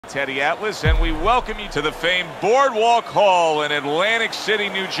Teddy Atlas, and we welcome you to the famed Boardwalk Hall in Atlantic City,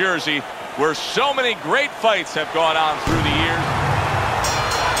 New Jersey, where so many great fights have gone on through the years.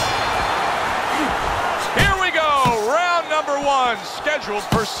 Here we go, round number 1, scheduled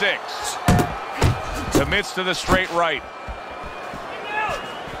for 6. Commits to the straight right.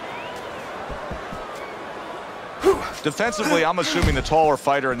 Defensively, I'm assuming the taller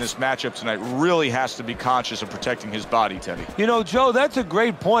fighter in this matchup tonight really has to be conscious of protecting his body, Teddy. You know, Joe, that's a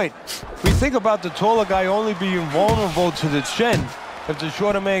great point. We think about the taller guy only being vulnerable to the chin if the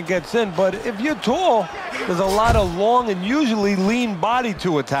shorter man gets in, but if you're tall, there's a lot of long and usually lean body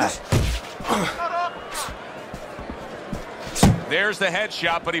to attack. There's the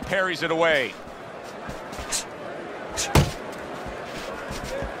headshot, but he parries it away.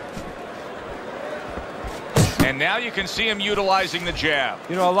 And now you can see him utilizing the jab.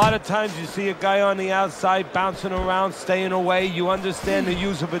 You know, a lot of times you see a guy on the outside bouncing around, staying away. You understand the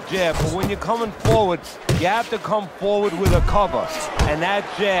use of a jab. But when you're coming forward, you have to come forward with a cover. And that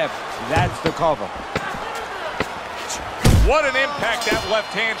jab, that's the cover. What an impact that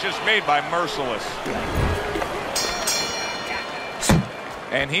left hand just made by Merciless.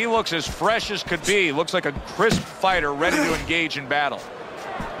 And he looks as fresh as could be. Looks like a crisp fighter ready to engage in battle.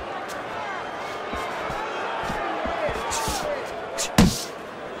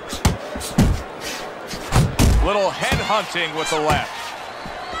 Little head hunting with the left.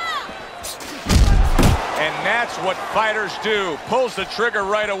 And that's what fighters do. Pulls the trigger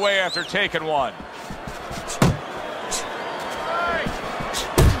right away after taking one.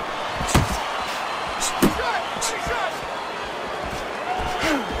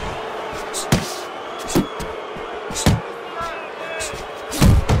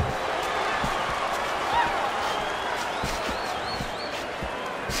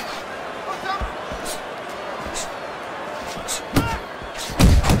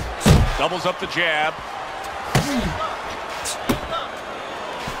 Doubles up the jab.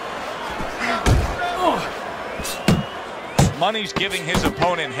 Money's giving his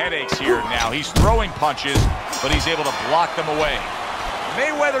opponent headaches here now. He's throwing punches, but he's able to block them away.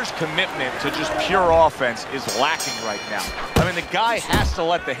 Mayweather's commitment to just pure offense is lacking right now. I mean, the guy has to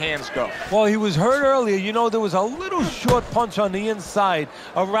let the hands go. Well, he was hurt earlier. You know, there was a little short punch on the inside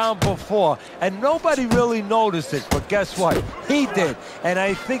a round before, and nobody really noticed it. But guess what? He did. And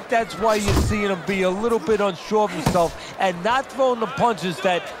I think that's why you're seeing him be a little bit unsure of himself and not throwing the punches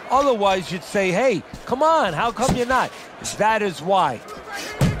that otherwise you'd say, hey, come on, how come you're not? That is why.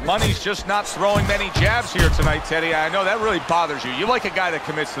 Money's just not throwing many jabs here tonight, Teddy. I know that really bothers you. You like a guy that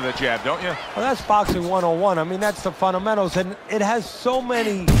commits to the jab, don't you? Well, that's boxing 101. I mean, that's the fundamentals, and it has so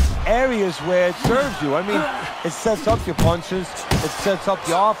many areas where it serves you. I mean, it sets up your punches, it sets up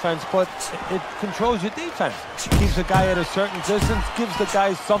your offense, but it controls your defense. Keeps the guy at a certain distance, gives the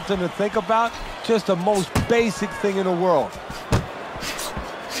guy something to think about. Just the most basic thing in the world.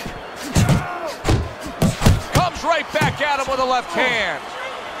 Comes right back at him with a left hand.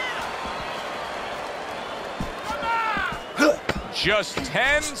 Just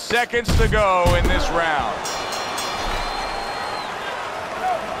 10 seconds to go in this round.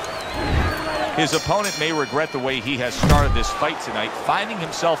 His opponent may regret the way he has started this fight tonight, finding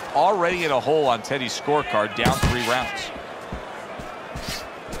himself already in a hole on Teddy's scorecard, down 3 rounds.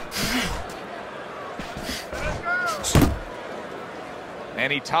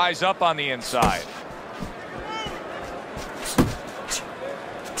 And he ties up on the inside.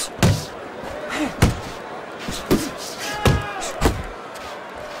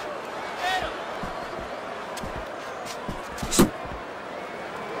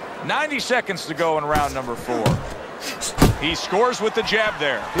 .90 seconds to go in round number 4. He scores with the jab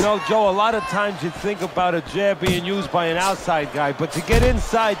there. You know, Joe, a lot of times you think about a jab being used by an outside guy, but to get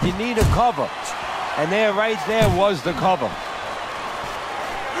inside, you need a cover. And there, right there, was the cover.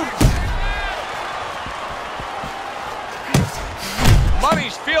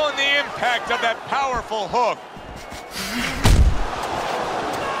 Money's feeling the impact of that powerful hook.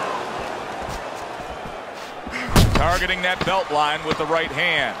 Targeting that belt line with the right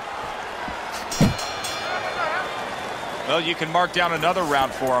hand. Well, you can mark down another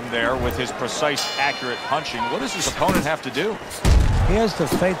round for him there with his precise, accurate punching. What does his opponent have to do? He has to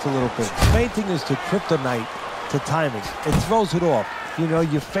feint a little bit. Feinting is the kryptonite to timing. It throws it off. You know,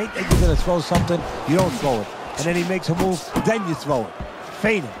 you feint that you're going to throw something, you don't throw it. And then he makes a move, then you throw it.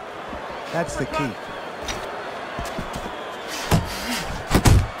 Feinting. That's the key.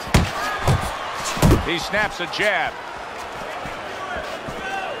 He snaps a jab.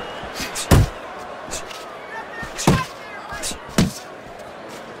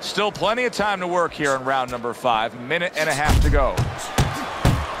 Still plenty of time to work here in round number 5. Minute and a half to go.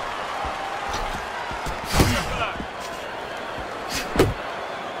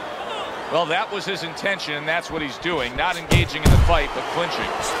 Well, that was his intention, and that's what he's doing. Not engaging in the fight, but clinching.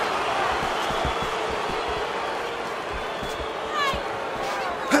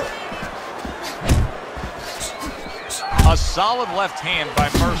 A solid left hand by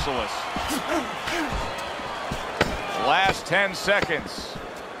Merciless. Last 10 seconds.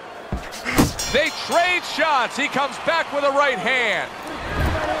 They trade shots. He comes back with a right hand.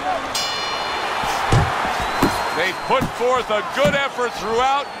 They put forth a good effort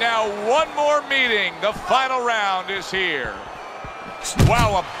throughout. Now one more meeting. The final round is here.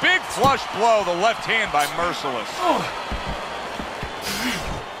 Wow, a big flush blow, the left hand by Merciless.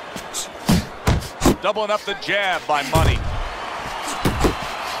 Doubling up the jab by Money.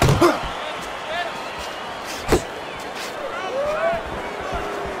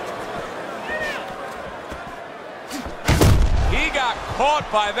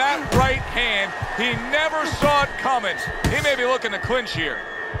 Caught by that right hand. He never saw it coming. He may be looking to clinch here.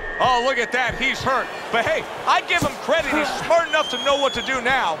 Oh, look at that. He's hurt. But hey, I give him credit. He's smart enough to know what to do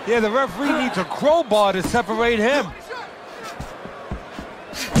now. Yeah, the referee needs a crowbar to separate him.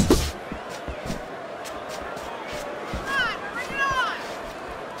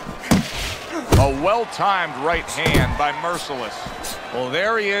 A well-timed right hand by Merciless. Well,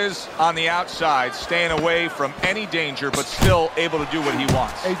 there he is on the outside, staying away from any danger, but still able to do what he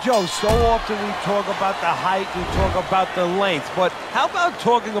wants. Hey, Joe, so often we talk about the height, we talk about the length, but how about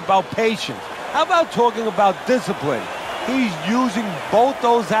talking about patience? How about talking about discipline? He's using both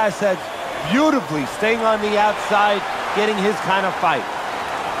those assets beautifully, staying on the outside, getting his kind of fight.